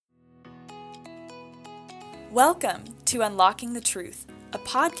Welcome to Unlocking the Truth, a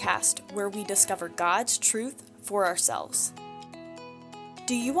podcast where we discover God's truth for ourselves.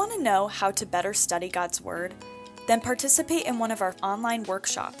 Do you want to know how to better study God's Word? Then participate in one of our online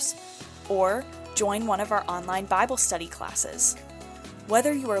workshops or join one of our online Bible study classes.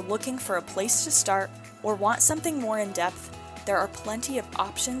 Whether you are looking for a place to start or want something more in-depth, there are plenty of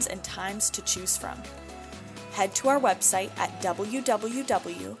options and times to choose from. Head to our website at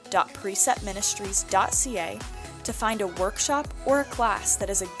www.preceptministries.ca to find a workshop or a class that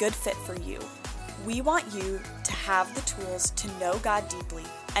is a good fit for you. We want you to have the tools to know God deeply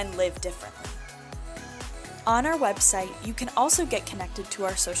and live differently. On our website, you can also get connected to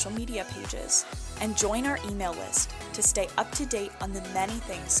our social media pages and join our email list to stay up to date on the many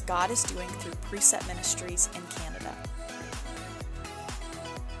things God is doing through Precept Ministries in Canada.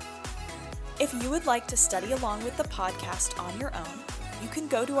 If you would like to study along with the podcast on your own, you can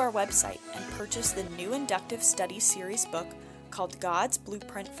go to our website and purchase the new inductive study series book called God's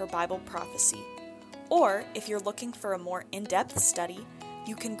Blueprint for Bible Prophecy. Or, if you're looking for a more in-depth study,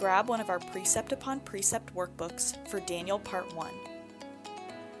 you can grab one of our Precept Upon Precept workbooks for Daniel Part 1.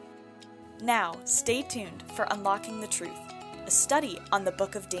 Now, stay tuned for Unlocking the Truth, a study on the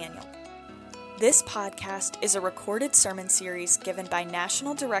book of Daniel. This podcast is a recorded sermon series given by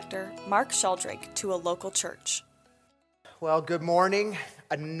National Director Mark Sheldrake to a local church. Well, good morning.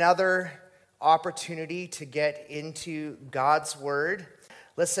 Another opportunity to get into God's Word.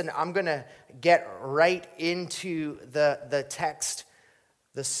 Listen, I'm going to get right into the text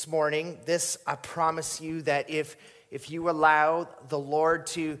this morning. This, I promise you that if you allow the Lord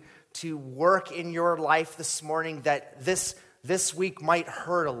to work in your life this morning, that this week might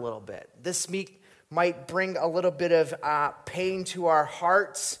hurt a little bit. This week might bring a little bit of pain to our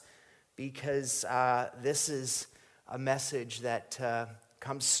hearts because this is a message that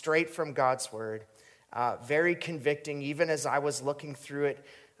comes straight from God's Word. Very convicting, even as I was looking through it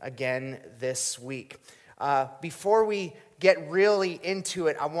again this week. Before we get really into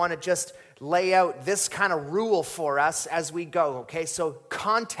it, I want to just lay out this kind of rule for us as we go, okay? So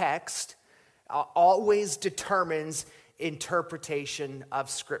context always determines interpretation of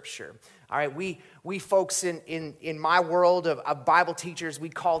Scripture. All right, we folks in my world of Bible teachers, we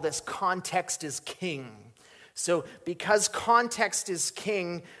call this context is king. So because context is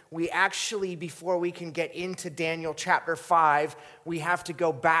king, we actually, before we can get into Daniel chapter 5, we have to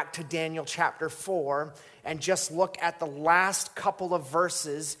go back to Daniel chapter 4 and just look at the last couple of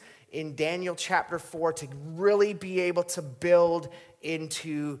verses in Daniel chapter 4 to really be able to build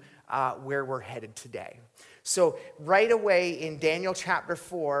into where we're headed today. So right away in Daniel chapter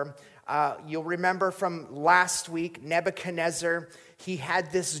 4, you'll remember from last week, Nebuchadnezzar, he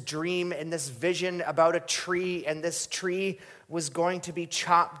had this dream and this vision about a tree, and this tree was going to be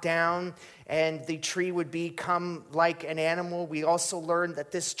chopped down, and the tree would become like an animal. We also learned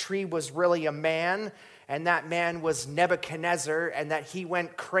that this tree was really a man, and that man was Nebuchadnezzar, and that he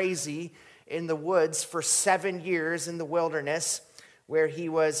went crazy in the woods for 7 years in the wilderness, where he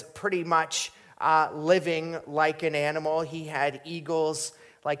was pretty much living like an animal. He had eagles,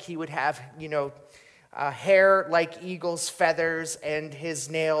 like he would have, hair like eagle's feathers and his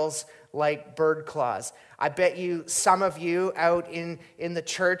nails like bird claws. I bet you some of you out in the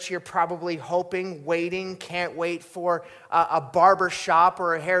church, you're probably hoping, waiting, can't wait for a barber shop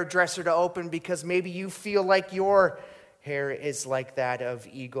or a hairdresser to open because maybe you feel like your hair is like that of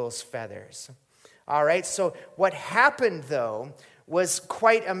eagle's feathers. All right, so what happened though was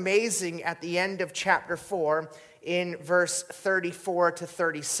quite amazing at the end of chapter 4. In verse 34 to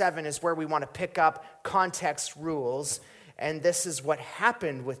 37 is where we want to pick up context rules. And this is what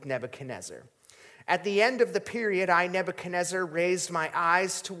happened with Nebuchadnezzar. At the end of the period, I, Nebuchadnezzar, raised my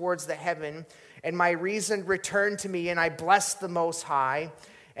eyes towards the heaven, and my reason returned to me, and I blessed the Most High,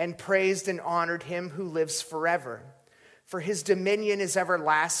 and praised and honored him who lives forever. For his dominion is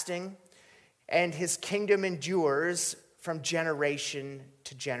everlasting, and his kingdom endures from generation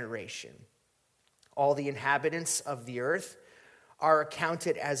to generation. All the inhabitants of the earth are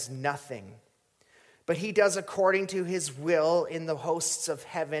accounted as nothing. But he does according to his will in the hosts of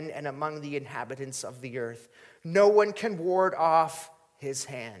heaven and among the inhabitants of the earth. No one can ward off his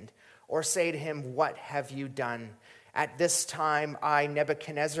hand or say to him, "What have you done?" At this time, I,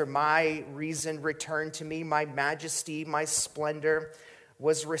 Nebuchadnezzar, my reason returned to me, my majesty, my splendor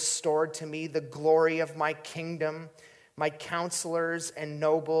was restored to me, the glory of my kingdom. My counselors and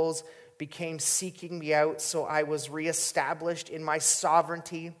nobles became seeking me out, so I was reestablished in my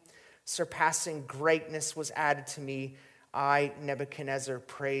sovereignty. Surpassing greatness was added to me. I, Nebuchadnezzar,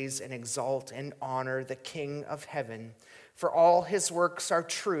 praise and exalt and honor the King of heaven. For all his works are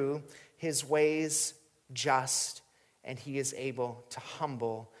true, his ways just, and he is able to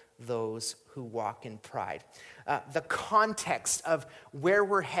humble those who walk in pride. The context of where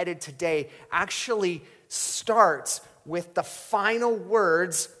we're headed today actually starts with the final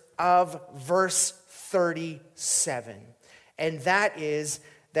words of verse 37. And that is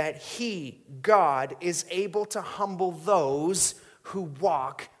that he, God, is able to humble those who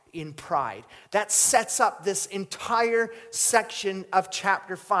walk in pride. That sets up this entire section of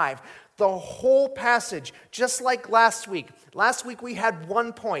chapter 5. The whole passage, just like last week. Last week we had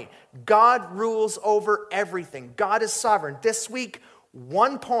 1 point. God rules over everything. God is sovereign. This week,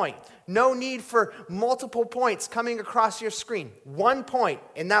 1 point. No need for multiple points coming across your screen. 1 point.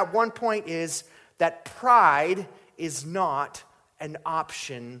 And that 1 point is that pride is not an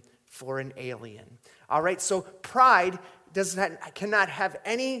option for an alien. All right, so pride cannot have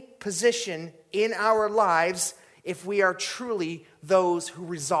any position in our lives if we are truly those who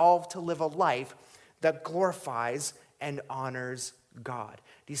resolve to live a life that glorifies and honors God.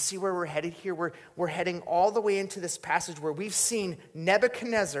 Do you see where we're headed here? We're heading all the way into this passage where we've seen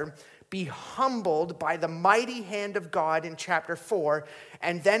Nebuchadnezzar be humbled by the mighty hand of God in chapter 4,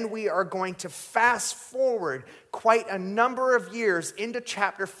 and then we are going to fast forward quite a number of years into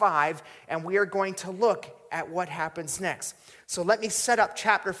chapter 5, and we are going to look at what happens next. So let me set up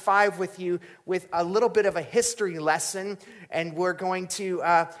chapter 5 with you with a little bit of a history lesson, and we're going to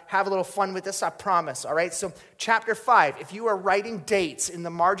have a little fun with this, I promise, all right? So chapter 5, if you are writing dates in the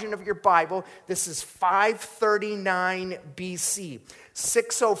margin of your Bible, this is 539 BC.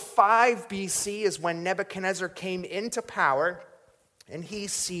 605 BC is when Nebuchadnezzar came into power, and he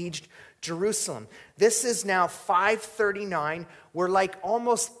sieged Jerusalem. This is now 539. We're like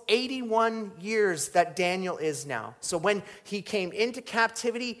almost 81 years that Daniel is now. So when he came into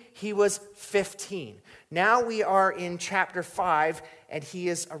captivity, he was 15. Now we are in chapter 5, and he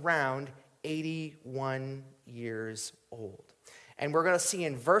is around 81 years old. And we're going to see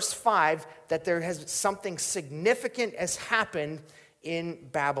in verse 5 that there has something significant has happened in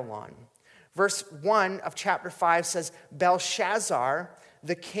Babylon. Verse 1 of chapter 5 says, Belshazzar,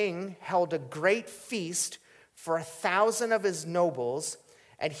 the king, held a great feast for 1,000 of his nobles,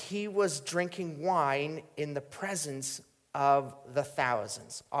 and he was drinking wine in the presence of the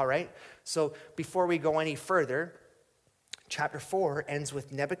thousands. All right? So before we go any further, chapter 4 ends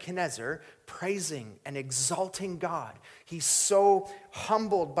with Nebuchadnezzar praising and exalting God. He's so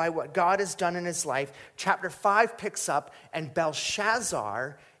humbled by what God has done in his life. Chapter 5 picks up, and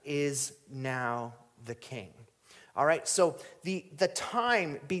Belshazzar is now the king. All right, so the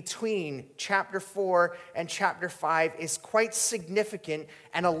time between chapter 4 and chapter 5 is quite significant,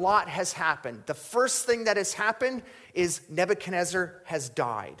 and a lot has happened. The first thing that has happened is Nebuchadnezzar has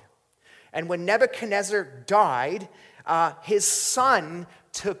died. And when Nebuchadnezzar died, his son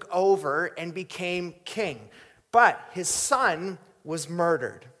took over and became king. But his son was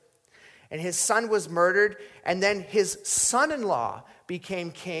murdered. And his son was murdered, and then his son-in-law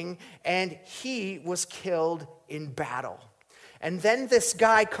became king, and he was killed in battle. And then this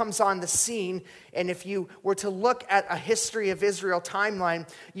guy comes on the scene, and if you were to look at a history of Israel timeline,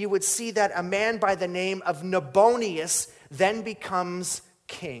 you would see that a man by the name of Nabonius then becomes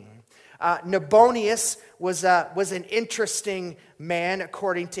king. Nabonius was an interesting man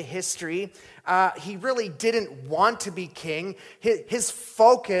according to history. He really didn't want to be king. His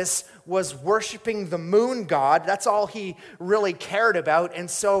focus was worshiping the moon god. That's all he really cared about. And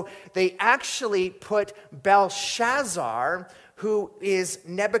so they actually put Belshazzar, who is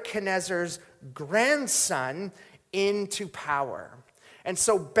Nebuchadnezzar's grandson, into power. And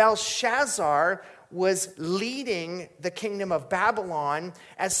so Belshazzar was leading the kingdom of Babylon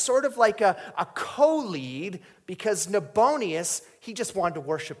as sort of like a co-lead, because Nabonius, he just wanted to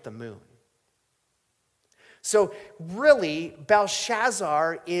worship the moon. So really,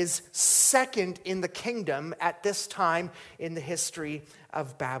 Belshazzar is second in the kingdom at this time in the history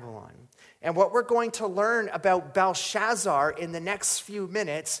of Babylon. And what we're going to learn about Belshazzar in the next few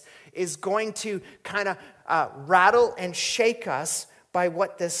minutes is going to kind of rattle and shake us by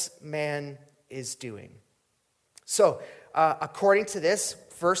what this man is doing. So, according to this,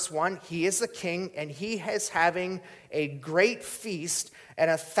 verse 1, he is the king, and he is having a great feast, and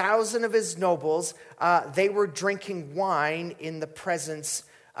 1,000 of his nobles, they were drinking wine in the presence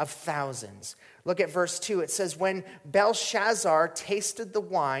of thousands. Look at verse 2. It says, when Belshazzar tasted the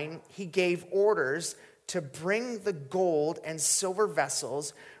wine, he gave orders to bring the gold and silver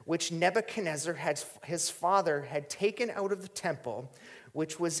vessels which Nebuchadnezzar, his father, had taken out of the temple,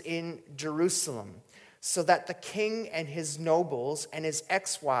 which was in Jerusalem, so that the king and his nobles and his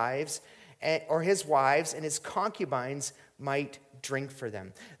ex-wives, or his wives and his concubines, might drink for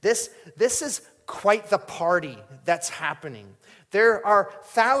them. This is quite the party that's happening. There are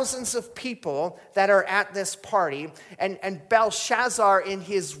thousands of people that are at this party, and Belshazzar, in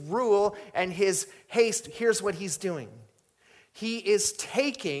his rule and his haste, here's what he's doing. He is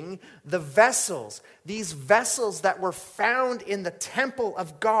taking the vessels, these vessels that were found in the temple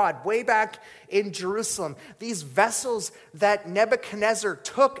of God way back in Jerusalem, these vessels that Nebuchadnezzar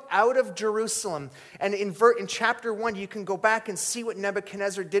took out of Jerusalem. And in chapter 1, you can go back and see what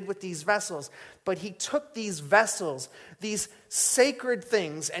Nebuchadnezzar did with these vessels. But he took these vessels, these sacred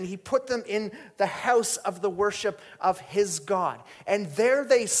things, and he put them in the house of the worship of his God. And there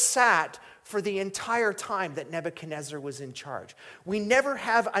they sat for the entire time that Nebuchadnezzar was in charge. We never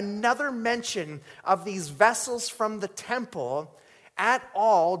have another mention of these vessels from the temple at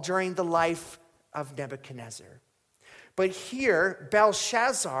all during the life of Nebuchadnezzar. But here,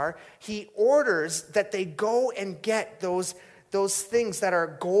 Belshazzar, he orders that they go and get those things that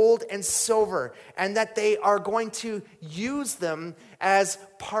are gold and silver, and that they are going to use them as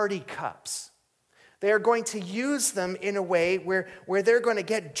party cups. They are going to use them in a way where they're going to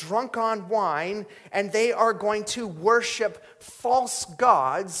get drunk on wine, and they are going to worship false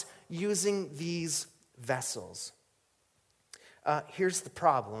gods using these vessels. Here's the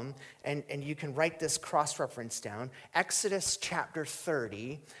problem, and you can write this cross-reference down. Exodus chapter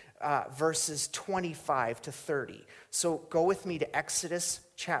 30, verses 25 to 30. So go with me to Exodus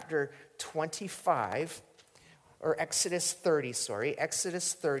chapter 25, or Exodus 30,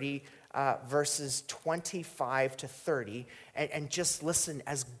 Exodus 30, verses 25 to 30, and just listen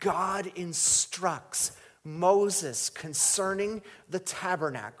as God instructs Moses concerning the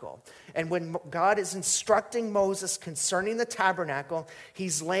tabernacle. And when God is instructing Moses concerning the tabernacle,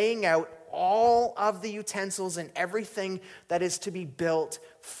 he's laying out all of the utensils and everything that is to be built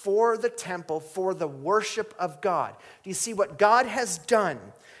for the temple, for the worship of God. Do you see what God has done?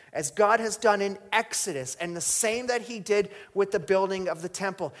 As God has done in Exodus, and the same that he did with the building of the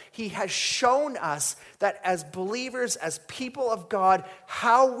temple. He has shown us that as believers, as people of God,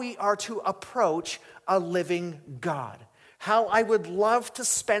 how we are to approach a living God. How I would love to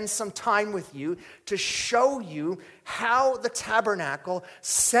spend some time with you to show you how the tabernacle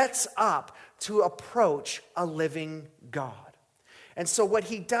sets up to approach a living God. And so what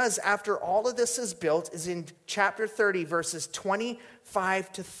he does after all of this is built is in chapter 30, verses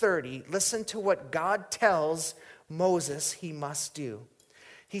 25 to 30. Listen to what God tells Moses he must do.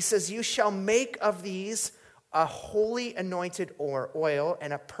 He says, "You shall make of these a holy anointed oil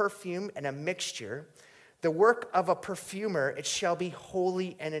and a perfume and a mixture. The work of a perfumer, it shall be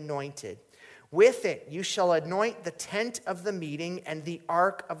holy and anointed. With it you shall anoint the tent of the meeting and the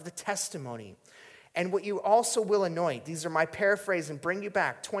ark of the testimony. And what you also will anoint," these are my paraphrase and bring you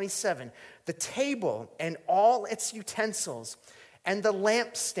back, 27, "the table and all its utensils, and the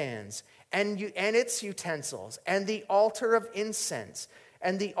lampstands and its utensils, and the altar of incense,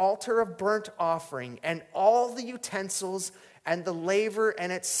 and the altar of burnt offering, and all the utensils, and the laver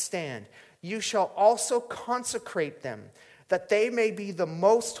and its stand. You shall also consecrate them, that they may be the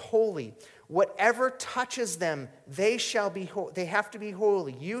most holy. Whatever touches them, they have to be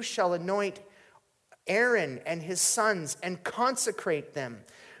holy. You shall anoint Aaron and his sons and consecrate them,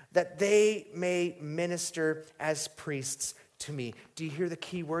 that they may minister as priests to me." Do you hear the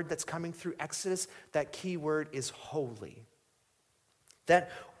key word that's coming through Exodus? That key word is holy.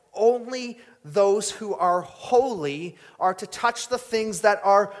 That only those who are holy are to touch the things that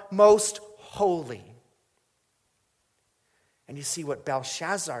are most holy. And you see what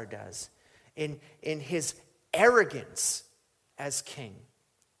Belshazzar does in his arrogance as king.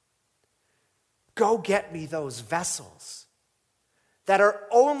 Go get me those vessels that are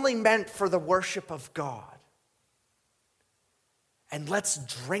only meant for the worship of God. And let's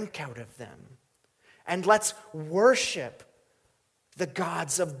drink out of them. And let's worship the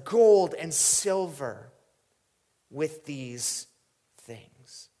gods of gold and silver with these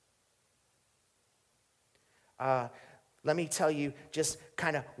things. Let me tell you just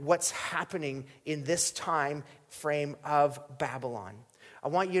kind of what's happening in this time frame of Babylon. I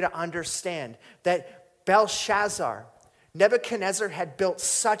want you to understand that Belshazzar, Nebuchadnezzar had built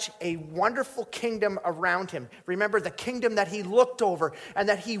such a wonderful kingdom around him. Remember the kingdom that he looked over and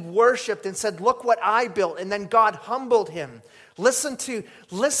that he worshiped and said, "Look what I built." And then God humbled him. Listen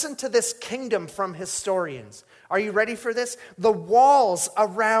to this kingdom from historians. Are you ready for this? The walls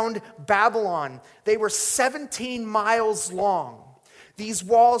around Babylon, they were 17 miles long. These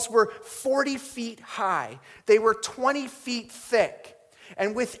walls were 40 feet high. They were 20 feet thick.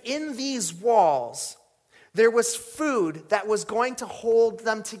 And within these walls, There was food that was going to hold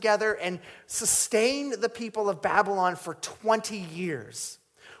them together and sustain the people of Babylon for 20 years.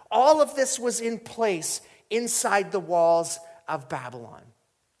 All of this was in place inside the walls of Babylon.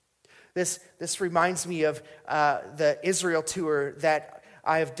 This reminds me of the Israel tour that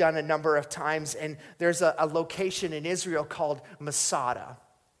I have done a number of times, and there's a location in Israel called Masada.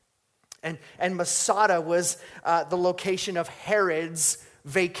 And Masada was the location of Herod's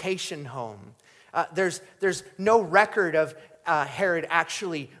vacation home. There's no record of Herod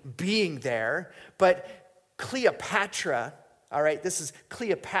actually being there, but Cleopatra, all right, this is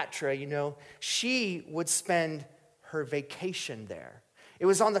Cleopatra, she would spend her vacation there. It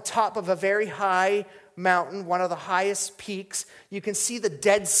was on the top of a very high mountain, one of the highest peaks. You can see the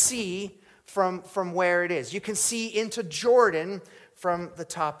Dead Sea from where it is. You can see into Jordan from the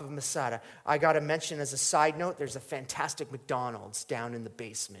top of Masada. I got to mention as a side note, there's a fantastic McDonald's down in the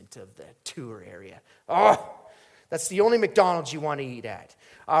basement of the tour area. Oh, that's the only McDonald's you want to eat at.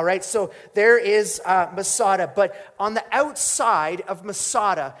 All right, so there is Masada. But on the outside of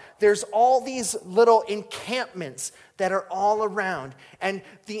Masada, there's all these little encampments that are all around. And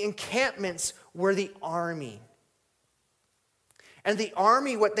the encampments were the army. And the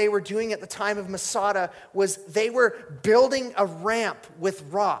army, what they were doing at the time of Masada was they were building a ramp with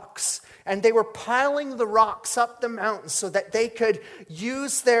rocks. And they were piling the rocks up the mountain so that they could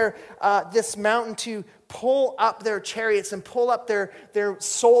use their this mountain to pull up their chariots and pull up their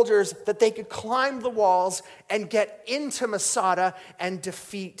soldiers, that they could climb the walls and get into Masada and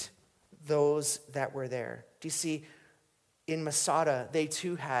defeat those that were there. Do you see? In Masada, they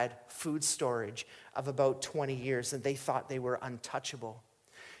too had food storage of about 20 years, and they thought they were untouchable.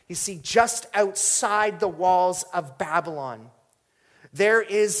 You see, just outside the walls of Babylon, there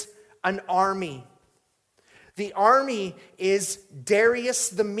is an army. The army is Darius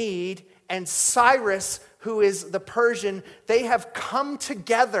the Mede and Cyrus, who is the Persian. They have come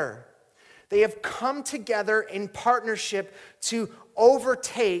together. They have come together in partnership to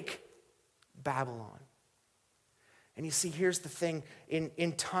overtake Babylon. And you see, here's the thing.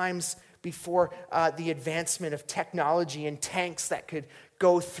 In times before the advancement of technology and tanks that could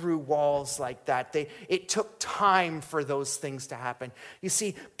go through walls like that, it took time for those things to happen. You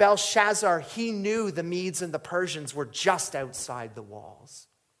see, Belshazzar, he knew the Medes and the Persians were just outside the walls.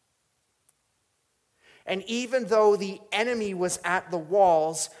 And even though the enemy was at the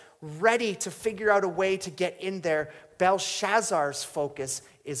walls, ready to figure out a way to get in there, Belshazzar's focus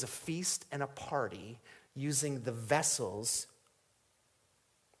is a feast and a party using the vessels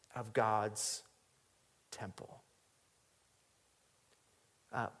of God's temple.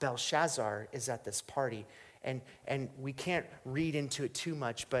 Belshazzar is at this party, and we can't read into it too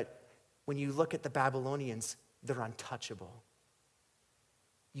much, but when you look at the Babylonians, they're untouchable.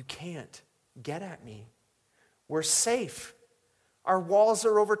 You can't get at me. We're safe. Our walls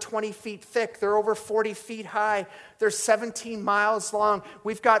are over 20 feet thick. They're over 40 feet high. They're 17 miles long.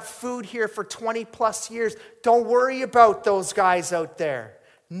 We've got food here for 20 plus years. Don't worry about those guys out there.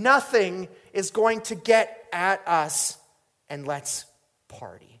 Nothing is going to get at us, and let's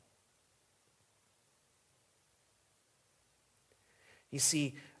party. You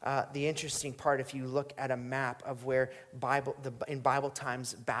see, the interesting part, if you look at a map of where in Bible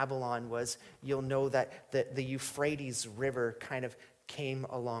times Babylon was, you'll know that the Euphrates River kind of came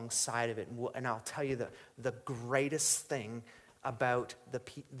alongside of it. And I'll tell you the greatest thing about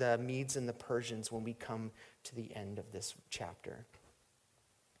the Medes and the Persians when we come to the end of this chapter.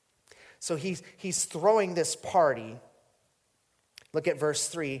 So he's throwing this party. Look at verse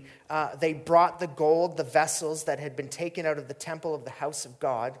 3. They brought the gold, the vessels that had been taken out of the temple of the house of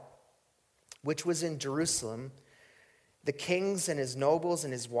God, which was in Jerusalem. The kings and his nobles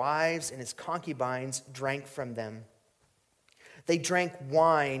and his wives and his concubines drank from them. They drank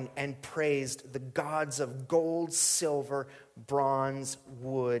wine and praised the gods of gold, silver, bronze,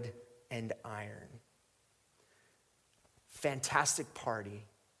 wood, and iron. Fantastic party.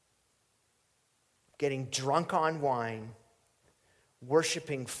 Getting drunk on wine,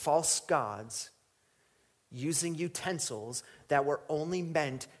 worshiping false gods, using utensils that were only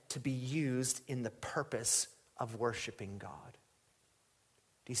meant to be used in the purpose of worshiping God.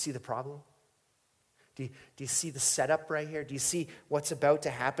 Do you see the problem? Do you see the setup right here? Do you see what's about to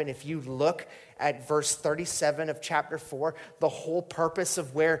happen? If you look at verse 37 of chapter 4, the whole purpose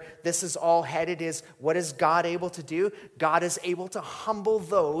of where this is all headed is, what is God able to do? God is able to humble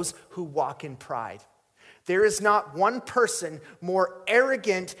those who walk in pride. There is not one person more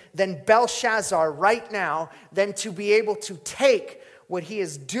arrogant than Belshazzar right now than to be able to take what he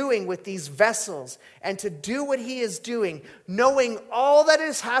is doing with these vessels and to do what he is doing, knowing all that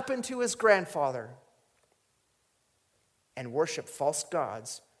has happened to his grandfather, and worship false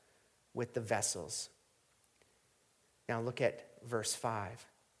gods with the vessels. Now look at verse 5.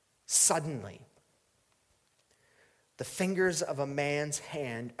 Suddenly, the fingers of a man's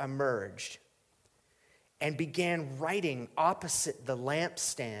hand emerged and began writing opposite the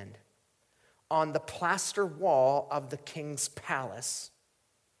lampstand on the plaster wall of the king's palace.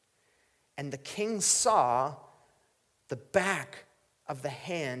 And the king saw the back of the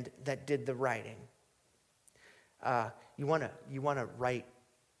hand that did the writing. You want to write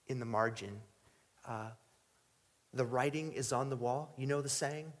in the margin, the writing is on the wall. You know the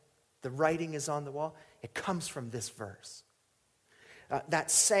saying? The writing is on the wall. It comes from this verse.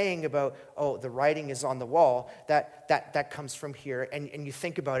 That saying about, the writing is on the wall, that comes from here. And you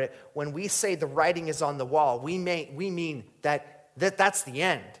think about it, when we say the writing is on the wall, we mean that's the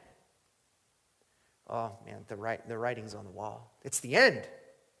end. Oh man, the writing's on the wall. It's the end.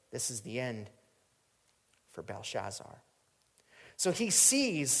 This is the end for Belshazzar. So he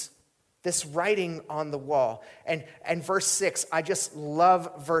sees this writing on the wall. And verse 6, I just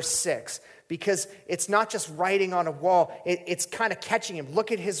love verse 6 because it's not just writing on a wall, it's kind of catching him.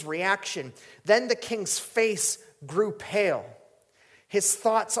 Look at his reaction. Then the king's face grew pale. His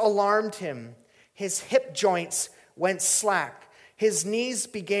thoughts alarmed him. His hip joints went slack. His knees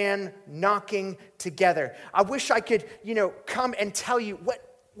began knocking together. I wish I could, come and tell you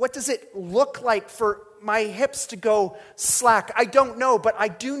what does it look like for my hips to go slack. I don't know, but I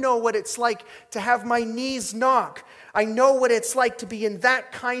do know what it's like to have my knees knock. I know what it's like to be in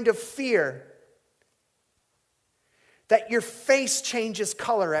that kind of fear. That your face changes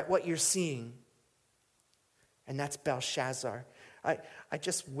color at what you're seeing. And that's Belshazzar. I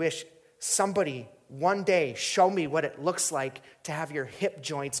just wish somebody one day show me what it looks like to have your hip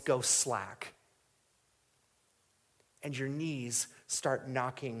joints go slack. And your knees start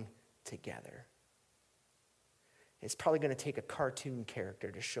knocking together. It's probably going to take a cartoon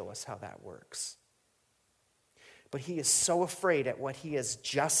character to show us how that works. But he is so afraid at what he has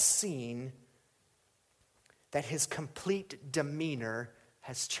just seen that his complete demeanor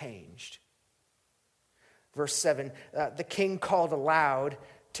has changed. Verse 7, the king called aloud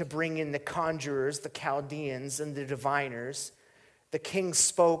to bring in the conjurers, the Chaldeans, and the diviners. The king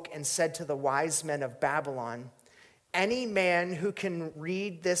spoke and said to the wise men of Babylon, any man who can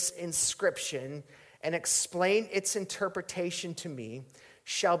read this inscription and explain its interpretation to me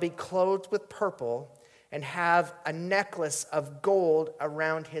shall be clothed with purple and have a necklace of gold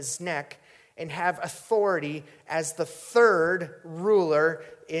around his neck and have authority as the third ruler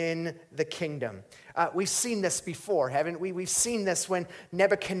in the kingdom. We've seen this before, haven't we? We've seen this when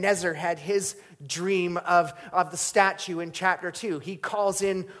Nebuchadnezzar had his dream of the statue in chapter 2. He calls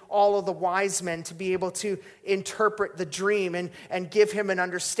in all of the wise men to be able to interpret the dream and give him an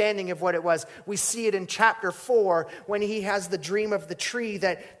understanding of what it was. We see it in chapter 4 when he has the dream of the tree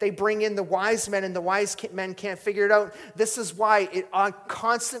that they bring in the wise men and the wise men can't figure it out. This is why it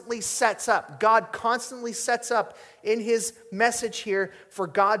constantly sets up. God constantly sets up in his message here for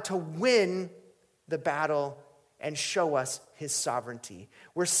God to win the battle and show us his sovereignty.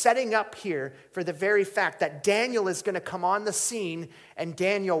 We're setting up here for the very fact that Daniel is going to come on the scene, and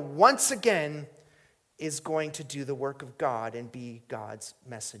Daniel once again is going to do the work of God and be God's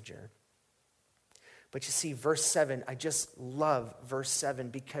messenger. But you see, verse 7, I just love verse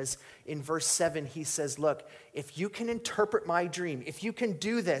 7 because in verse 7 he says, look, if you can interpret my dream, if you can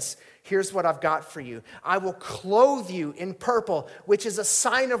do this, here's what I've got for you. I will clothe you in purple, which is a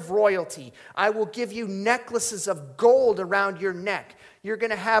sign of royalty. I will give you necklaces of gold around your neck. You're going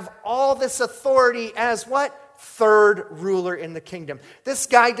to have all this authority as what? Third ruler in the kingdom. This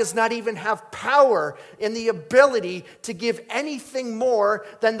guy does not even have power in the ability to give anything more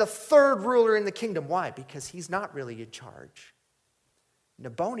than the third ruler in the kingdom. Why? Because he's not really in charge.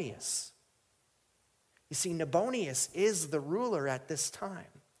 Nabonius. You see, Nabonius is the ruler at this time.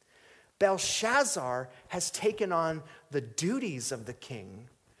 Belshazzar has taken on the duties of the king,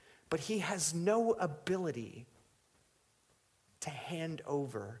 but he has no ability to hand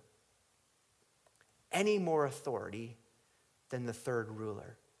over any more authority than the third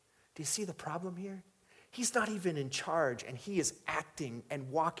ruler. Do you see the problem here? He's not even in charge, and he is acting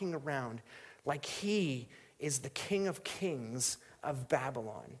and walking around like he is the King of Kings of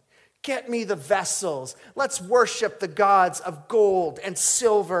Babylon. Get me the vessels. Let's worship the gods of gold and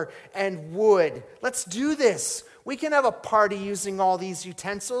silver and wood. Let's do this. We can have a party using all these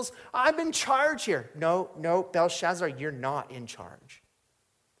utensils. I'm in charge here. No, Belshazzar, you're not in charge.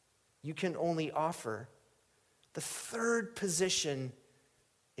 You can only offer the third position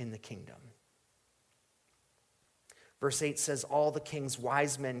in the kingdom. Verse 8 says, all the king's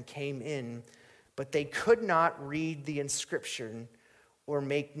wise men came in, but they could not read the inscription or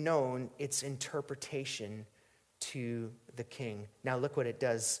make known its interpretation to the king. Now look what it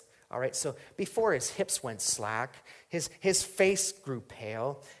does. All right, so before his hips went slack, his face grew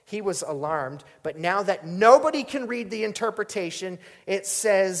pale, he was alarmed, but now that nobody can read the interpretation, it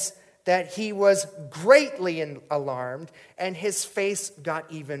says that he was greatly alarmed, and his face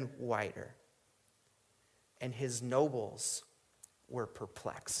got even whiter. And his nobles were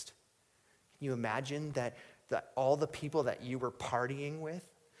perplexed. Can you imagine that all the people that you were partying with,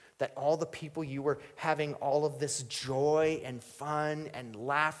 that all the people you were having all of this joy and fun and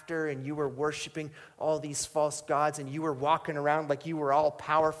laughter, and you were worshiping all these false gods, and you were walking around like you were all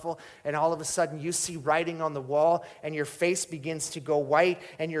powerful, and all of a sudden you see writing on the wall, and your face begins to go white,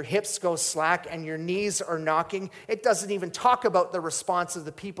 and your hips go slack, and your knees are knocking. It doesn't even talk about the response of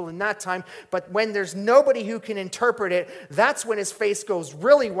the people in that time, but when there's nobody who can interpret it, that's when his face goes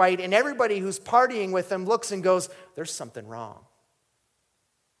really white, and everybody who's partying with him looks and goes, there's something wrong.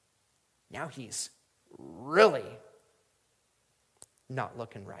 Now he's really not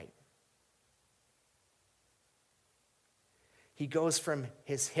looking right. He goes from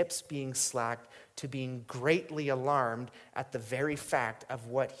his hips being slack to being greatly alarmed at the very fact of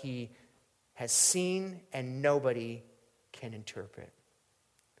what he has seen and nobody can interpret.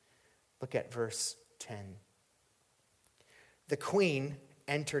 Look at verse 10. The queen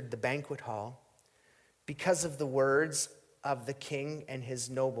entered the banquet hall because of the words of the king and his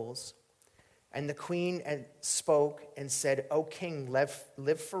nobles. And the queen spoke and said, O king,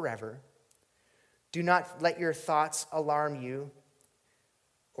 live forever. Do not let your thoughts alarm you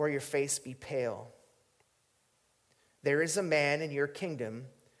or your face be pale. There is a man in your kingdom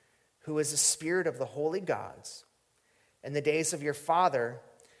who is a spirit of the holy gods. In the days of your father,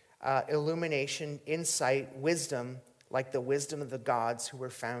 illumination, insight, wisdom, like the wisdom of the gods who were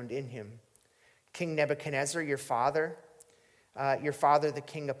found in him. King Nebuchadnezzar, your father, the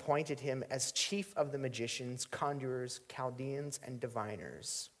king, appointed him as chief of the magicians, conjurers, Chaldeans, and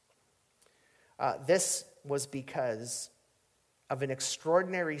diviners. This was because of an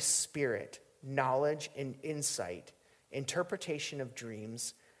extraordinary spirit, knowledge and insight, interpretation of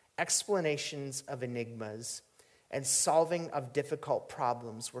dreams, explanations of enigmas, and solving of difficult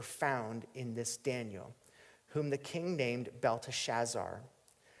problems were found in this Daniel, whom the king named Belteshazzar.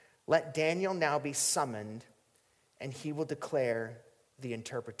 Let Daniel now be summoned, and he will declare the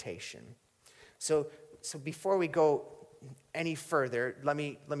interpretation. So before we go any further, let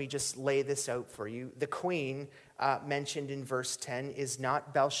me just lay this out for you. The queen mentioned in verse 10 is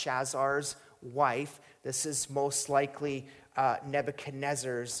not Belshazzar's wife. This is most likely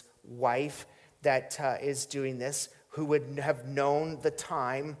Nebuchadnezzar's wife that is doing this, who would have known the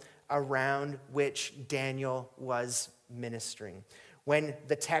time around which Daniel was ministering. When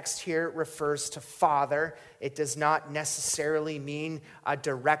the text here refers to father, it does not necessarily mean a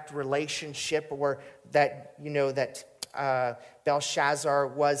direct relationship or that, Belshazzar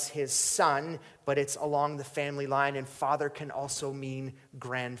was his son, but it's along the family line, and father can also mean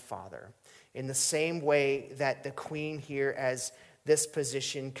grandfather. In the same way that the queen here, as this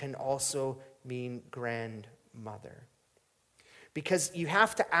position, can also mean grandmother. Because you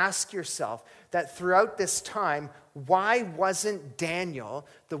have to ask yourself that throughout this time, why wasn't Daniel,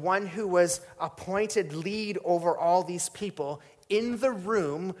 the one who was appointed lead over all these people, in the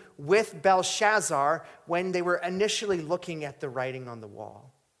room with Belshazzar when they were initially looking at the writing on the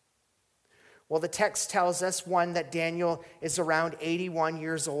wall? Well, the text tells us, one, that Daniel is around 81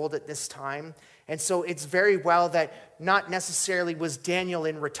 years old at this time. And so it's very well that not necessarily was Daniel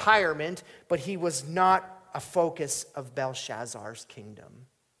in retirement, but he was not a focus of Belshazzar's kingdom.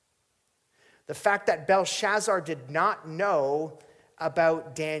 The fact that Belshazzar did not know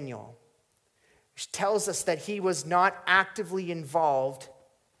about Daniel tells us that he was not actively involved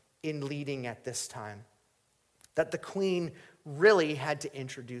in leading at this time, that the queen really had to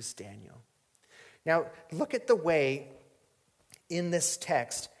introduce Daniel. Now, look at the way in this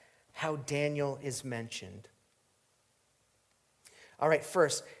text how Daniel is mentioned. All right,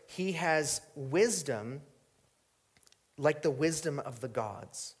 first, he has wisdom like the wisdom of the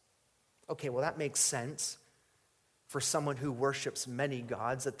gods. Okay, well, that makes sense for someone who worships many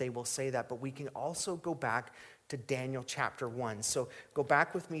gods that they will say that, but we can also go back to Daniel chapter 1. So go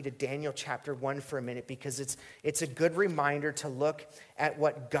back with me to Daniel chapter 1 for a minute, because it's a good reminder to look at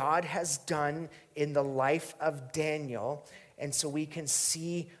what God has done in the life of Daniel, and so we can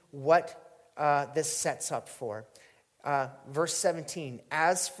see what this sets up for. Verse 17,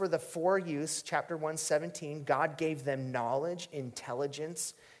 as for the four youths, chapter 1, 17, God gave them knowledge,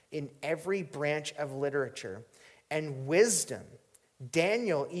 intelligence in every branch of literature, and wisdom,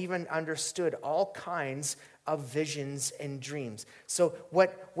 Daniel even understood all kinds of visions and dreams. So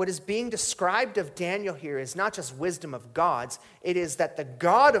what is being described of Daniel here is not just wisdom of gods, it is that the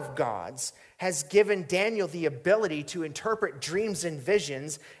God of gods has given Daniel the ability to interpret dreams and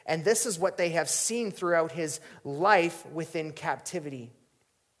visions, and this is what they have seen throughout his life within captivity.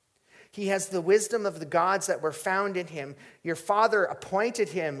 He has the wisdom of the gods that were found in him. Your father appointed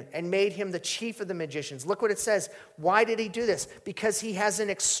him and made him the chief of the magicians. Look what it says. Why did he do this? Because he has an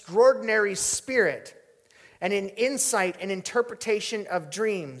extraordinary spirit and an insight and interpretation of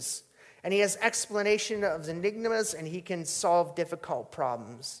dreams. And he has explanation of enigmas, and he can solve difficult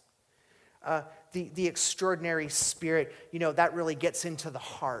problems. The extraordinary spirit, that really gets into the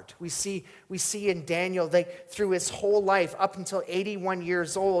heart. We see in Daniel, through his whole life, up until 81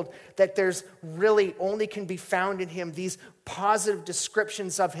 years old, that there's really only can be found in him these positive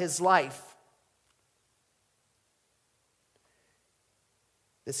descriptions of his life.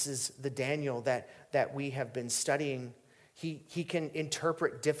 This is the Daniel that we have been studying. He can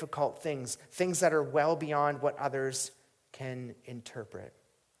interpret difficult things that are well beyond what others can interpret.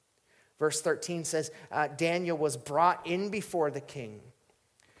 Verse 13 says, Daniel was brought in before the king.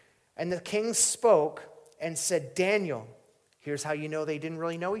 And the king spoke and said, Daniel, here's how you know they didn't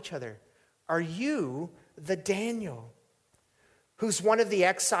really know each other. Are you the Daniel, who's one of the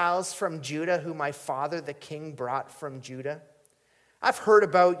exiles from Judah, who my father the king brought from Judah? I've heard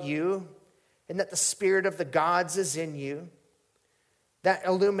about you, and that the spirit of the gods is in you. That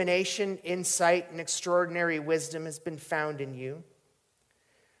illumination, insight, and extraordinary wisdom has been found in you.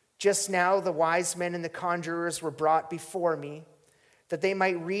 Just now the wise men and the conjurers were brought before me, that they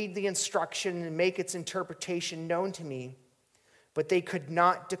might read the instruction and make its interpretation known to me, but they could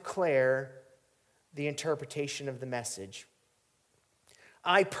not declare the interpretation of the message.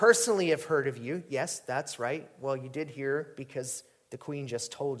 I personally have heard of you. Yes, that's right. Well, you did hear because the queen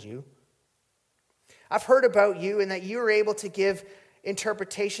just told you. I've heard about you and that you are able to give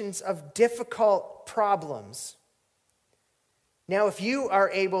interpretations of difficult problems. Now, if you are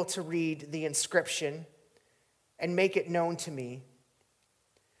able to read the inscription and make it known to me,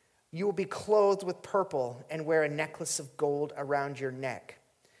 you will be clothed with purple and wear a necklace of gold around your neck,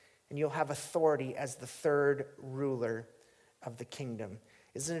 and you'll have authority as the third ruler of the kingdom.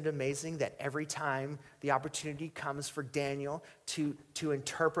 Isn't it amazing that every time the opportunity comes for Daniel to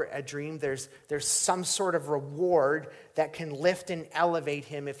interpret a dream, there's some sort of reward that can lift and elevate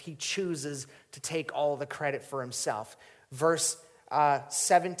him if he chooses to take all the credit for himself. Verse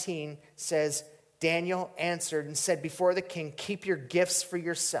 17 says, Daniel answered and said before the king, keep your gifts for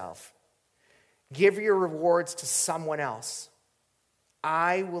yourself. Give your rewards to someone else.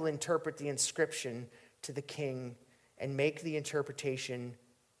 I will interpret the inscription to the king and make the interpretation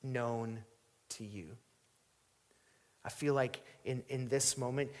known to you. I feel like in this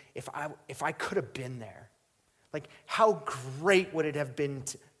moment, if I could have been there, like how great would it have been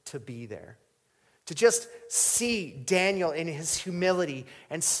to be there? To just see Daniel in his humility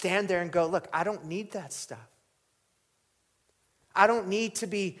and stand there and go, look, I don't need that stuff. I don't need to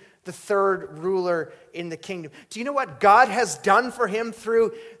be the third ruler in the kingdom. Do you know what God has done for him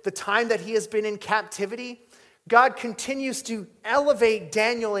through the time that he has been in captivity? God continues to elevate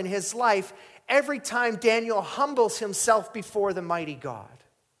Daniel in his life every time Daniel humbles himself before the mighty God.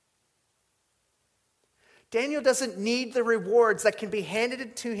 Daniel doesn't need the rewards that can be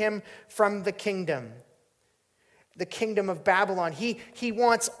handed to him from the kingdom of Babylon. He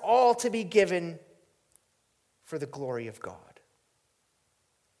wants all to be given for the glory of God.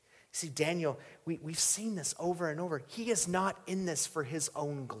 See, Daniel, we've seen this over and over. He is not in this for his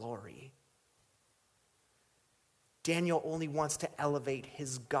own glory. Daniel only wants to elevate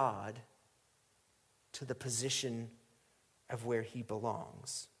his God to the position of where he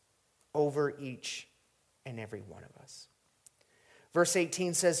belongs over each and every one of us. Verse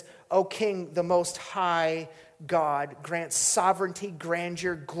 18 says, O King, the Most High God, grant sovereignty,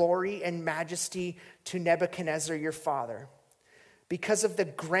 grandeur, glory, and majesty to Nebuchadnezzar your father. Because of the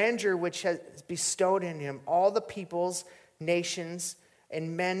grandeur which has bestowed in him, all the peoples, nations,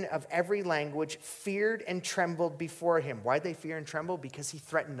 and men of every language feared and trembled before him. Why'd they fear and tremble? Because he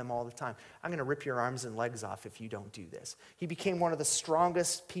threatened them all the time. I'm going to rip your arms and legs off if you don't do this. He became one of the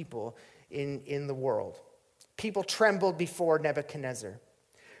strongest people in the world. People trembled before Nebuchadnezzar.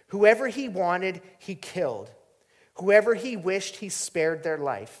 Whoever he wanted, he killed. Whoever he wished, he spared their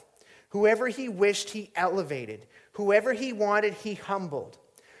life. Whoever he wished, he elevated. Whoever he wanted, he humbled.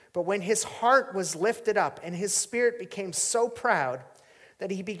 But when his heart was lifted up and his spirit became so proud that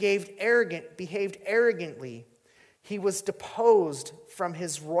he behaved arrogantly, he was deposed from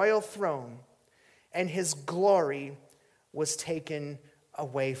his royal throne, and his glory was taken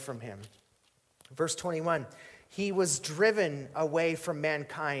away from him. Verse 21, he was driven away from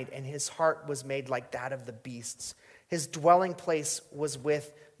mankind, and his heart was made like that of the beasts. His dwelling place was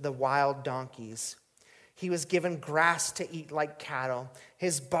with the wild donkeys. He was given grass to eat like cattle.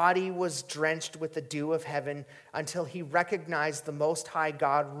 His body was drenched with the dew of heaven until he recognized the Most High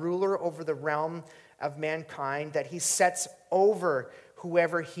God, ruler over the realm of mankind, that he sets over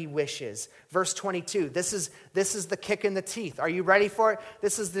whoever he wishes. Verse 22, this is the kick in the teeth. Are you ready for it?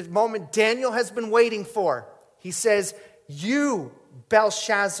 This is the moment Daniel has been waiting for. He says, you,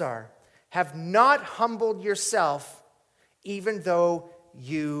 Belshazzar, have not humbled yourself, even though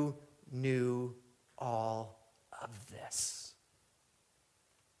you knew all of this.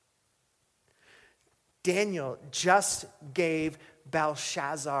 Daniel just gave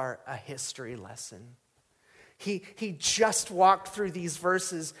Belshazzar a history lesson. He just walked through these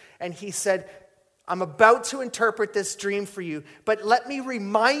verses and he said, I'm about to interpret this dream for you, but let me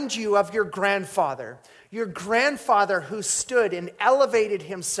remind you of your grandfather who stood and elevated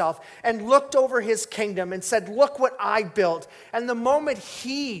himself and looked over his kingdom and said, look what I built. And the moment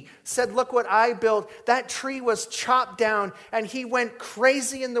he said, look what I built, that tree was chopped down and he went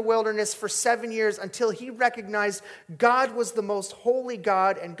crazy in the wilderness for 7 years until he recognized God was the most holy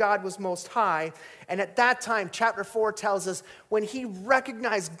God and God was most high. And at that time, chapter 4 tells us, when he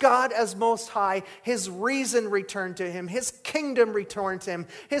recognized God as most high, his reason returned to him, his kingdom returned to him,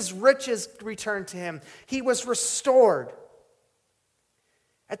 his riches returned to him. He was restored.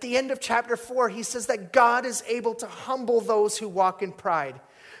 At the end of chapter 4, he says that God is able to humble those who walk in pride.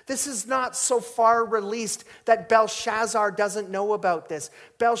 This is not so far released that Belshazzar doesn't know about this.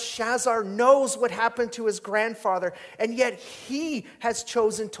 Belshazzar knows what happened to his grandfather, and yet he has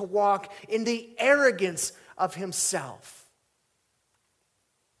chosen to walk in the arrogance of himself.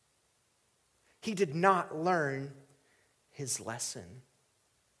 He did not learn his lesson.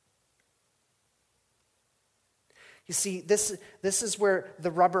 You see, this is where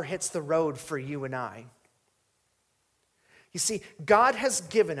the rubber hits the road for you and I. You see, God has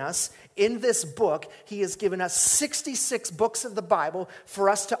given us, in this book, He has given us 66 books of the Bible for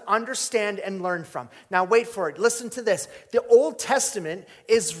us to understand and learn from. Now wait for it. Listen to this. The Old Testament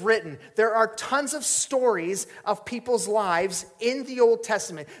is written. There are tons of stories of people's lives in the Old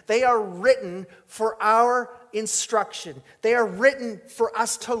Testament. They are written for our instruction. They are written for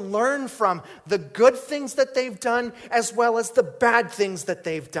us to learn from the good things that they've done as well as the bad things that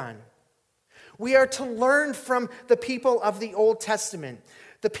they've done. We are to learn from the people of the Old Testament.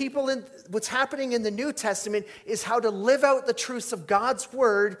 The people in what's happening in the New Testament is how to live out the truths of God's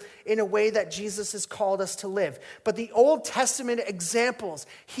word in a way that Jesus has called us to live. But the Old Testament examples,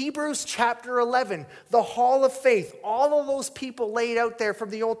 Hebrews chapter 11, the Hall of Faith, all of those people laid out there from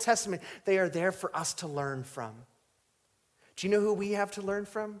the Old Testament, they are there for us to learn from. Do you know who we have to learn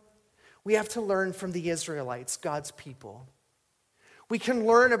from? We have to learn from the Israelites, God's people. We can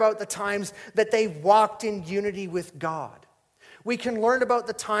learn about the times that they walked in unity with God. We can learn about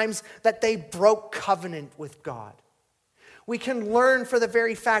the times that they broke covenant with God. We can learn for the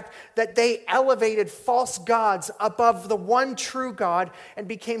very fact that they elevated false gods above the one true God and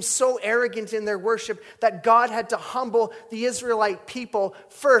became so arrogant in their worship that God had to humble the Israelite people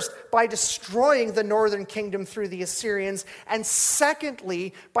first by destroying the northern kingdom through the Assyrians, and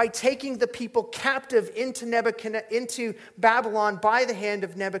secondly by taking the people captive into Babylon by the hand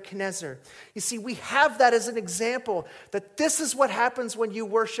of Nebuchadnezzar. You see, we have that as an example that this is what happens when you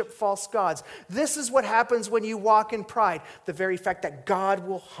worship false gods. This is what happens when you walk in pride. The very fact that God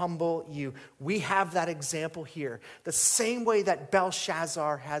will humble you. We have that example here. The same way that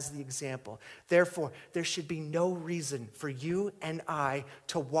Belshazzar has the example. Therefore, there should be no reason for you and I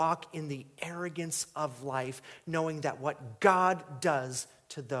to walk in the arrogance of life, knowing that what God does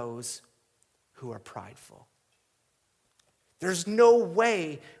to those who are prideful. There's no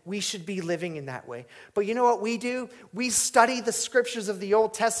way we should be living in that way. But you know what we do? We study the scriptures of the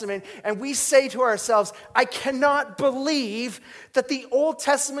Old Testament and we say to ourselves, I cannot believe that the Old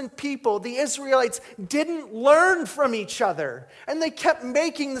Testament people, the Israelites, didn't learn from each other and they kept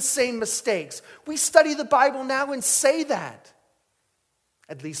making the same mistakes. We study the Bible now and say that.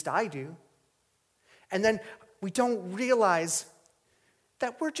 At least I do. And then we don't realize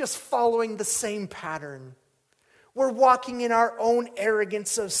that we're just following the same pattern. We're walking in our own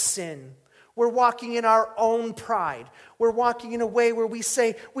arrogance of sin. We're walking in our own pride. We're walking in a way where we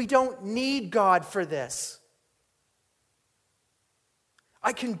say, we don't need God for this.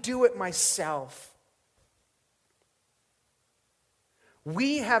 I can do it myself.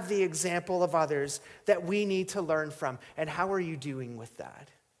 We have the example of others that we need to learn from. And how are you doing with that?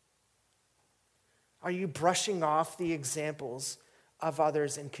 Are you brushing off the examples of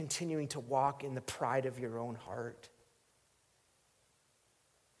others and continuing to walk in the pride of your own heart?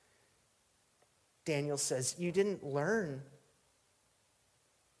 Daniel says, you didn't learn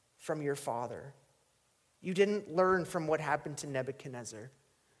from your father. You didn't learn from what happened to Nebuchadnezzar.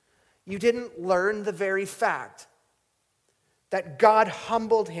 You didn't learn the very fact that God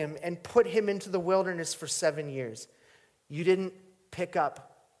humbled him and put him into the wilderness for 7 years. You didn't pick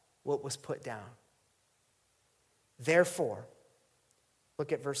up what was put down. Therefore,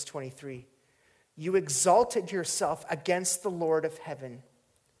 look at verse 23. You exalted yourself against the Lord of heaven.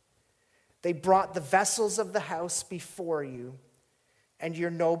 They brought the vessels of the house before you, and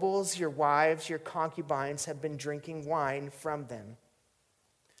your nobles, your wives, your concubines have been drinking wine from them.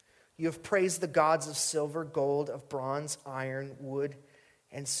 You have praised the gods of silver, gold, of bronze, iron, wood,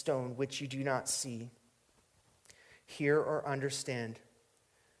 and stone, which you do not see, hear, or understand.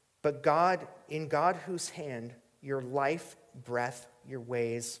 But God, in God whose hand your life, breath, your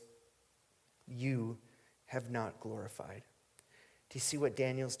ways, you have not glorified. Do you see what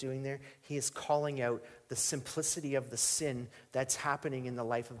Daniel's doing there? He is calling out the simplicity of the sin that's happening in the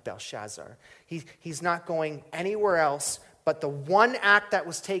life of Belshazzar. He's not going anywhere else but the one act that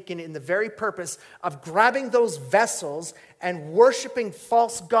was taken in the very purpose of grabbing those vessels and worshiping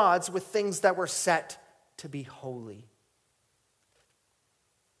false gods with things that were set to be holy.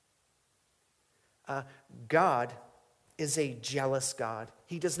 God is a jealous God.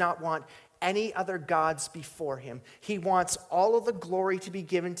 He does not want any other gods before him. He wants all of the glory to be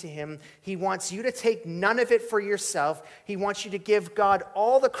given to him. He wants you to take none of it for yourself. He wants you to give God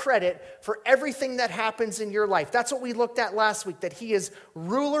all the credit for everything that happens in your life. That's what we looked at last week, that he is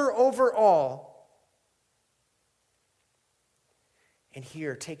ruler over all. And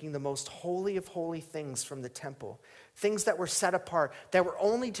here, taking the most holy of holy things from the temple, things that were set apart, that were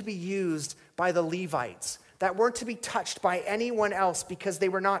only to be used by the Levites, that weren't to be touched by anyone else because they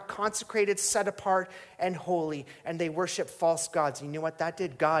were not consecrated, set apart, and holy, and they worshiped false gods. And you know what that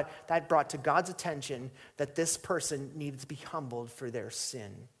did? That brought to God's attention that this person needed to be humbled for their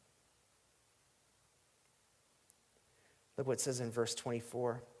sin. Look what it says in verse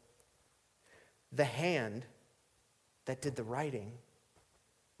 24. The hand that did the writing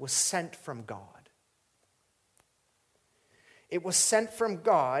was sent from God. It was sent from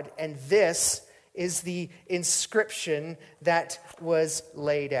God, and this is the inscription that was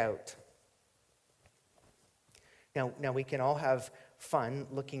laid out. Now we can all have fun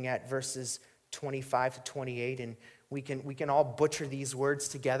looking at verses 25 to 28, and we can all butcher these words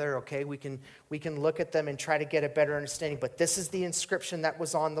together, okay? We can look at them and try to get a better understanding, but this is the inscription that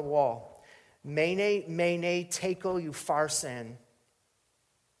was on the wall. Mene, mene, tekel upharsin.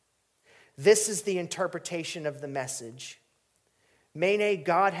 This is the interpretation of the message. Mene,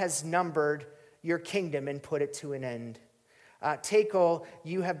 God has numbered your kingdom and put it to an end. Tekel,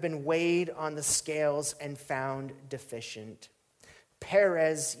 you have been weighed on the scales and found deficient.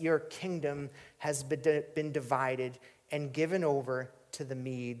 Peres, your kingdom has been divided and given over to the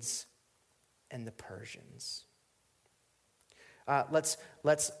Medes and the Persians. Let's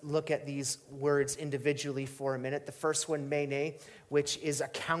look at these words individually for a minute. The first one, mene, which is a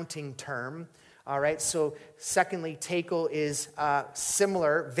counting term. All right, so secondly, tekel is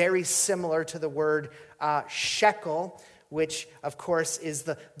similar, very similar to the word shekel, which of course is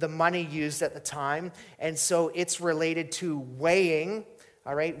the money used at the time. And so it's related to weighing,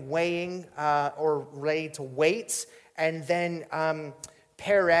 all right, weighing or related to weights. And then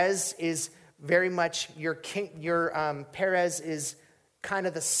Peres is very much Peres is kind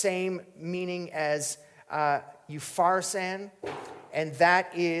of the same meaning as upharsin. And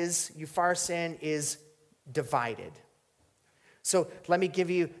that is, upharsin is divided. So let me give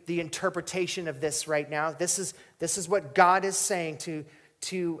you the interpretation of this right now. This is what God is saying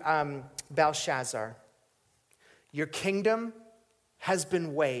to Belshazzar. Your kingdom has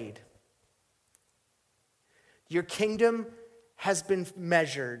been weighed. Your kingdom has been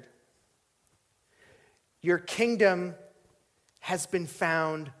measured. Your kingdom has been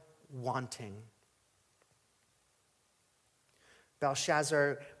found wanting.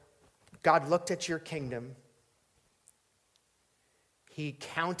 Belshazzar, God looked at your kingdom. He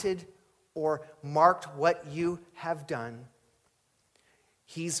counted or marked what you have done.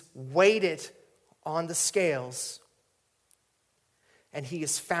 He's weighed it on the scales, and he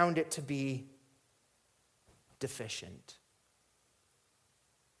has found it to be deficient.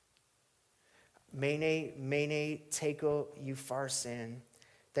 Mene, mene, tekel upharsin,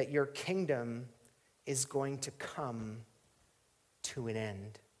 that your kingdom is going to come to an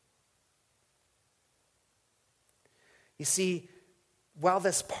end. You see, while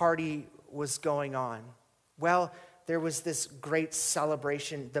this party was going on? Well, there was this great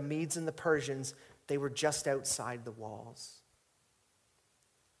celebration. The Medes and the Persians, they were just outside the walls.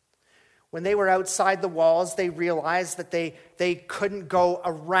 When they were outside the walls, they realized that they couldn't go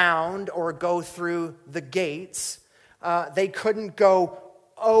around or go through the gates. They couldn't go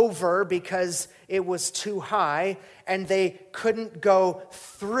over because it was too high, and they couldn't go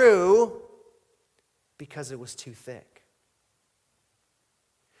through because it was too thick.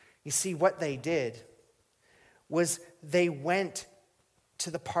 You see, what they did was they went to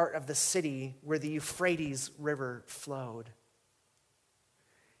the part of the city where the Euphrates River flowed.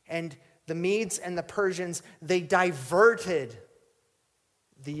 And the Medes and the Persians, they diverted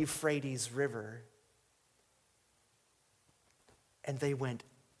the Euphrates River. And they went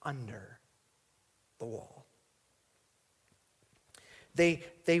under the wall.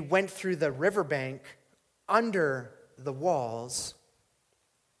 They went through the riverbank under the walls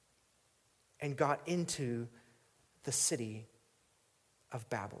and got into the city of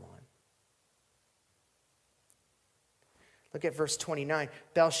Babylon. Look at verse 29.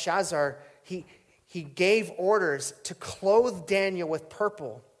 Belshazzar, he gave orders to clothe Daniel with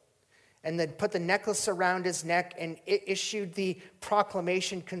purple and then put the necklace around his neck, and it issued the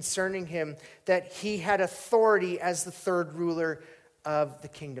proclamation concerning him that he had authority as the third ruler of the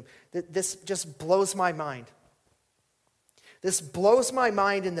kingdom. This just blows my mind. This blows my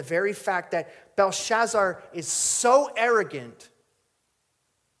mind in the very fact that Belshazzar is so arrogant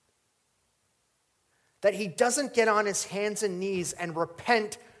that he doesn't get on his hands and knees and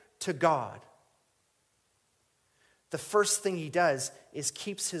repent to God. The first thing he does is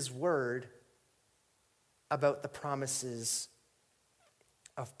keeps his word about the promises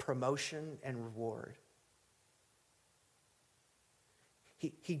of promotion and reward.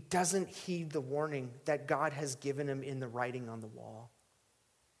 He doesn't heed the warning that God has given him in the writing on the wall.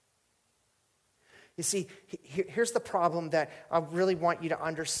 You see, here's the problem that I really want you to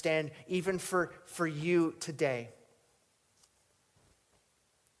understand, even for you today,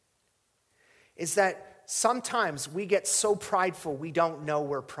 is that sometimes we get so prideful we don't know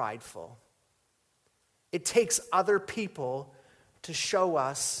we're prideful. It takes other people to show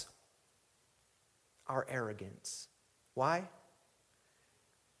us our arrogance. Why?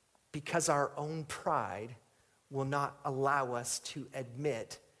 Because our own pride will not allow us to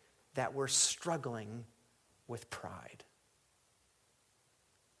admit that we're struggling with pride.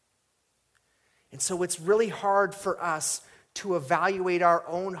 And so it's really hard for us to evaluate our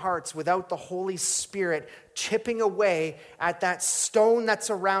own hearts without the Holy Spirit chipping away at that stone that's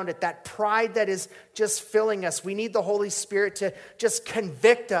around it, that pride that is just filling us. We need the Holy Spirit to just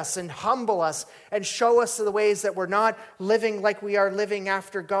convict us and humble us and show us the ways that we're not living like we are living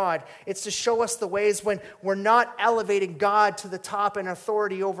after God. It's to show us the ways when we're not elevating God to the top and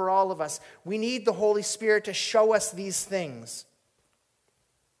authority over all of us. We need the Holy Spirit to show us these things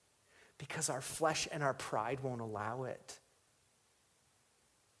because our flesh and our pride won't allow it.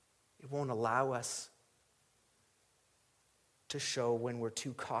 It won't allow us to show when we're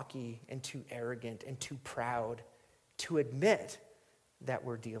too cocky and too arrogant and too proud to admit that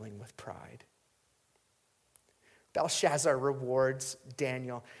we're dealing with pride. Belshazzar rewards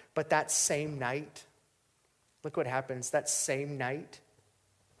Daniel, but that same night, look what happens. That same night,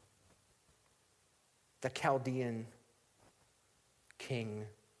 the Chaldean king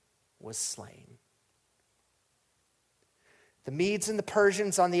was slain. The Medes and the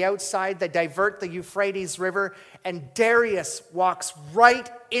Persians on the outside, they divert the Euphrates River, and Darius walks right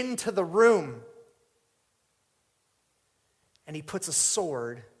into the room. And he puts a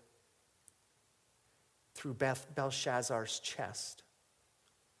sword through Belshazzar's chest,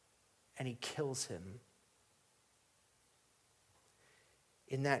 and he kills him.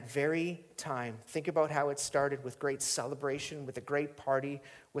 In that very time, think about how it started with great celebration, with a great party,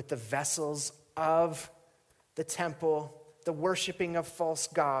 with the vessels of the temple, the worshiping of false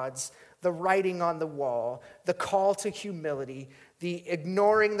gods, the writing on the wall, the call to humility, the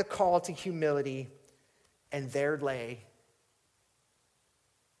ignoring the call to humility, and there lay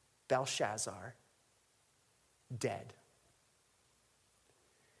Belshazzar, dead.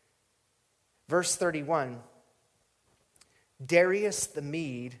 Verse 31, Darius the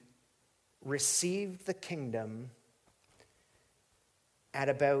Mede received the kingdom at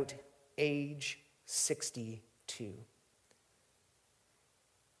about age 62.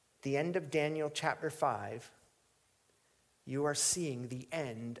 The end of Daniel chapter 5, you are seeing the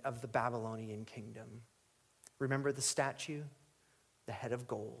end of the Babylonian kingdom. Remember the statue? The head of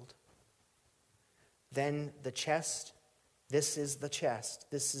gold. Then the chest. This is the chest.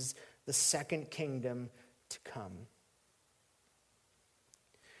 This is the second kingdom to come.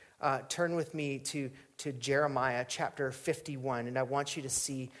 turn with me to Jeremiah chapter 51. And I want you to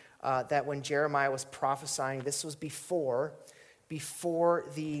see that when Jeremiah was prophesying, this was before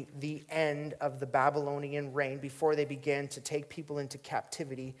the end of the Babylonian reign, before they began to take people into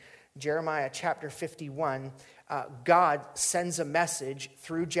captivity. Jeremiah chapter 51, God sends a message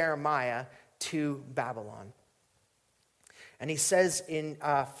through Jeremiah to Babylon. And he says in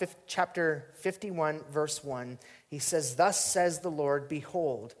chapter 51, verse 1, he says, "Thus says the Lord,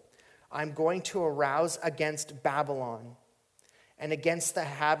 behold, I'm going to arouse against Babylon and against the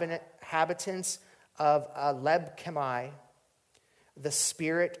inhabitants of Leb-Kamai the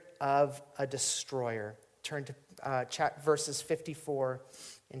spirit of a destroyer." Turn to verses 54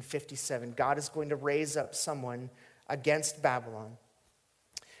 and 57. God is going to raise up someone against Babylon.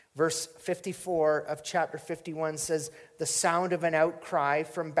 Verse 54 of chapter 51 says, "The sound of an outcry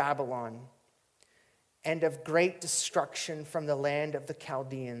from Babylon and of great destruction from the land of the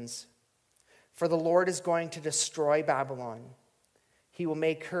Chaldeans. For the Lord is going to destroy Babylon. He will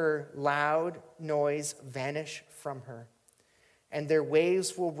make her loud noise vanish from her, and their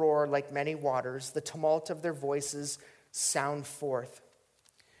waves will roar like many waters. The tumult of their voices sound forth.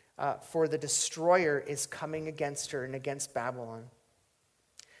 For the destroyer is coming against her and against Babylon.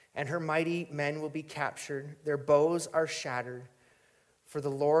 And her mighty men will be captured. Their bows are shattered. For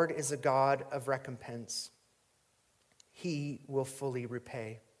the Lord is a God of recompense. He will fully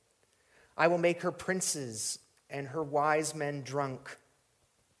repay. I will make her princes and her wise men drunk,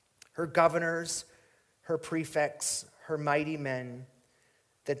 her governors, her prefects, her mighty men,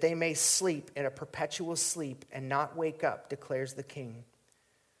 that they may sleep in a perpetual sleep and not wake up, declares the King,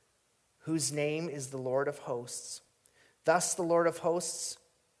 whose name is the Lord of hosts. Thus the Lord of hosts,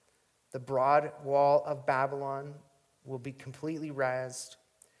 the broad wall of Babylon will be completely razed.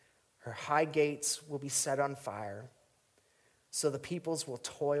 Her high gates will be set on fire. So the peoples will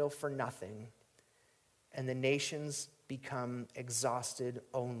toil for nothing, and the nations become exhausted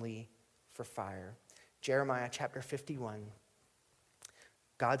only for fire." Jeremiah chapter 51.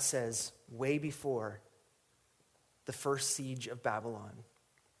 God says, way before the first siege of Babylon,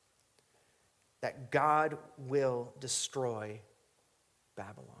 that God will destroy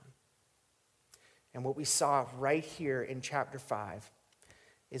Babylon. And what we saw right here in chapter 5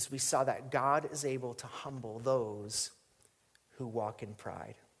 is we saw that God is able to humble those who walk in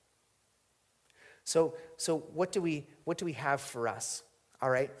pride. So what do we have for us? All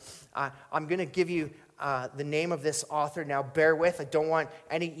right, I'm going to give you the name of this author. Now, bear with. I don't want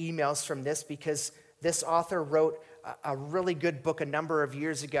any emails from this because this author wrote a really good book a number of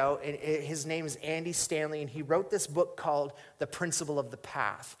years ago. And his name is Andy Stanley, and he wrote this book called The Principle of the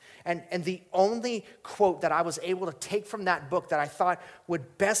Path. And the only quote that I was able to take from that book that I thought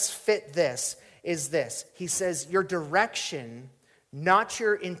would best fit this is this. He says, "Your direction, not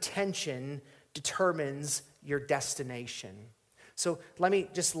your intention, determines your destination." So let me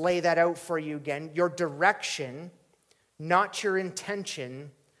just lay that out for you again. Your direction, not your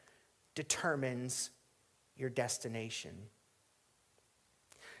intention, determines your destination.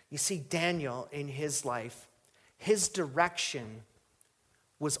 You see, Daniel in his life, his direction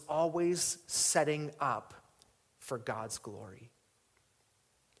was always setting up for God's glory.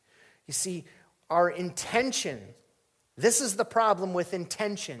 You see, our intention, this is the problem with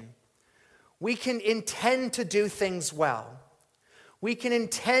intention. We can intend to do things well. We can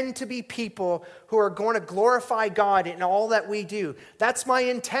intend to be people who are going to glorify God in all that we do. That's my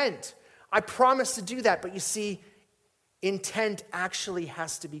intent. I promise to do that. But you see, intent actually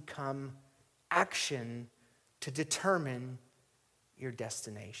has to become action to determine your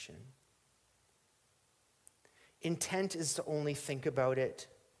destination. Intent is to only think about it,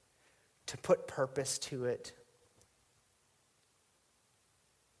 to put purpose to it.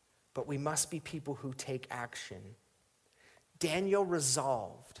 But we must be people who take action. Daniel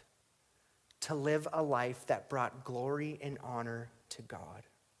resolved to live a life that brought glory and honor to God.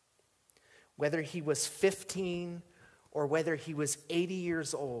 Whether he was 15 or whether he was 80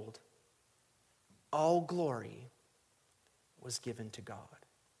 years old, all glory was given to God.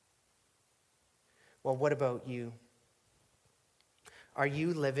 Well, what about you? Are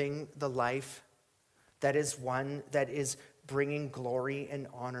you living the life that is one that is bringing glory and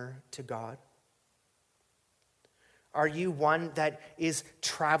honor to God? Are you one that is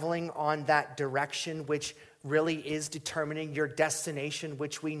traveling on that direction which really is determining your destination,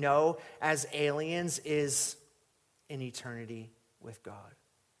 which we know as aliens is in eternity with God?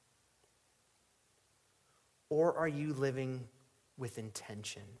 Or are you living with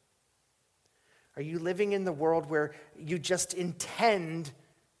intention? Are you living in the world where you just intend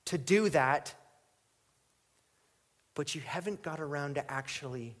to do that, but you haven't got around to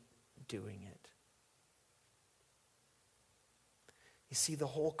actually doing it. You see, the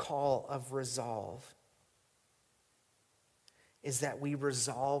whole call of resolve is that we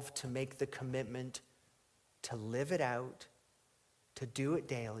resolve to make the commitment to live it out, to do it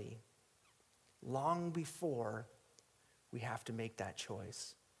daily, long before we have to make that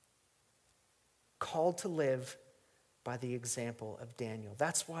choice. Called to live by the example of Daniel.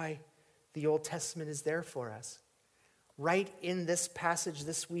 That's why the Old Testament is there for us. Right in this passage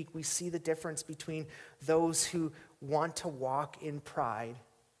this week, we see the difference between those who want to walk in pride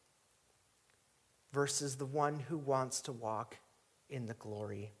versus the one who wants to walk in the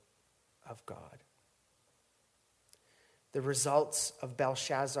glory of God. The results of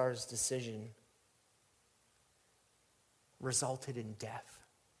Belshazzar's decision resulted in death.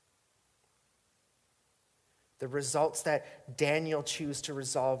 The results that Daniel chose to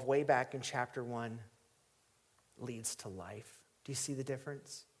resolve way back in chapter 1 leads to life. Do you see the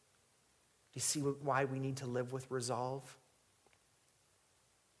difference? Do you see why we need to live with resolve?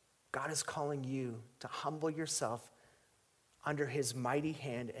 God is calling you to humble yourself under his mighty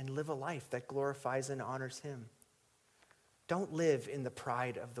hand and live a life that glorifies and honors him. Don't live in the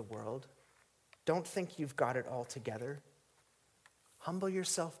pride of the world. Don't think you've got it all together. Humble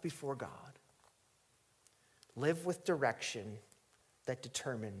yourself before God. Live with direction that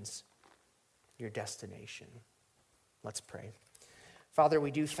determines your destination. Let's pray. Father, we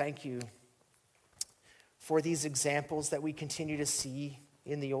do thank you for these examples that we continue to see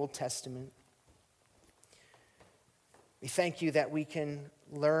in the Old Testament. We thank you that we can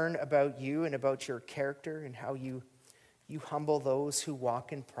learn about you and about your character and how you humble those who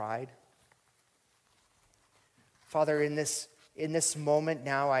walk in pride. Father, in this moment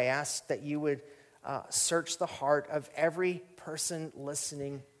now, I ask that you would search the heart of every person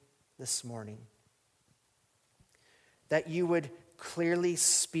listening this morning. That you would clearly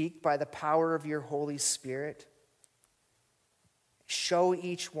speak by the power of your Holy Spirit. Show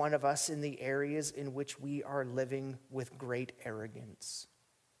each one of us in the areas in which we are living with great arrogance.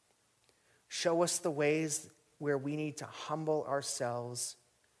 Show us the ways where we need to humble ourselves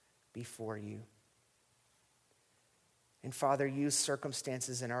before you. And Father, use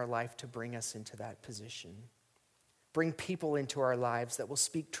circumstances in our life to bring us into that position. Bring people into our lives that will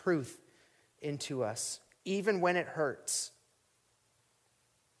speak truth into us, even when it hurts,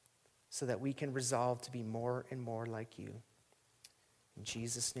 so that we can resolve to be more and more like you. In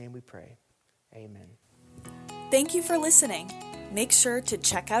Jesus' name we pray. Amen. Thank you for listening. Make sure to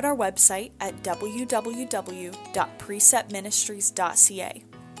check out our website at www.preceptministries.ca.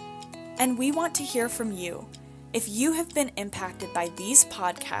 And we want to hear from you. If you have been impacted by these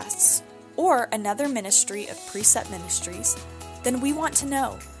podcasts or another ministry of Precept Ministries, then we want to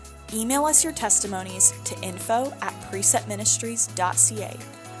know. Email us your testimonies to info@preceptministries.ca.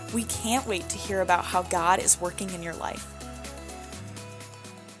 We can't wait to hear about how God is working in your life.